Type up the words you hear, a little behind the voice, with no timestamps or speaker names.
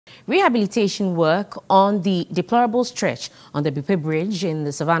Rehabilitation work on the deplorable stretch on the Buipe Bridge in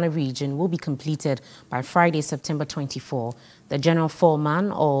the Savannah region will be completed by Friday, September 24. The general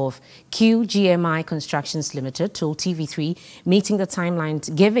foreman of QGMI Constructions Limited told TV3 meeting the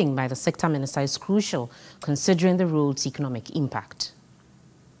timeline given by the sector minister is crucial considering the road's economic impact.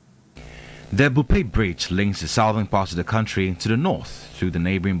 The Buipe Bridge links the southern parts of the country to the north through the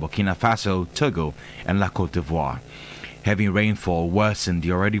neighboring Burkina Faso, Togo and La Côte d'Ivoire. Heavy rainfall worsened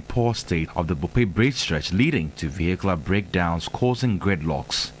the already poor state of the Buipe Bridge stretch, leading to vehicular breakdowns causing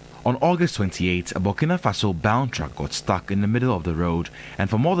gridlocks. On August 28, a Burkina Faso-bound truck got stuck in the middle of the road,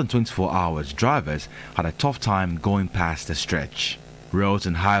 and for more than 24 hours, drivers had a tough time going past the stretch. Roads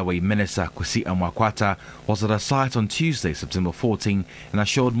and Highway Minister Kwesi Amwakwata was at the site on Tuesday, September 14, and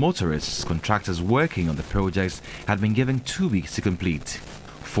assured motorists contractors working on the projects had been given 2 weeks to complete.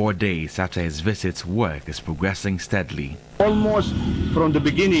 4 days after his visit, work is progressing steadily. Almost from the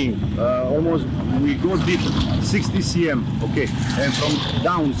beginning, we go deep 60 cm, okay, and from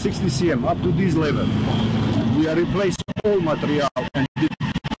down 60 cm up to this level, we are replacing all material and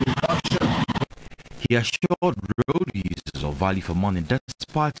reduction. He assured road users of value for money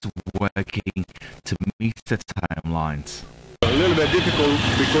despite working to meet the timelines. A little bit difficult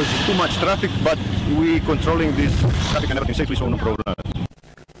because it's too much traffic, but we controlling this traffic and everything safely, so no problem.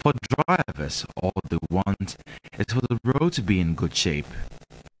 For drivers, all they want is for the road to be in good shape.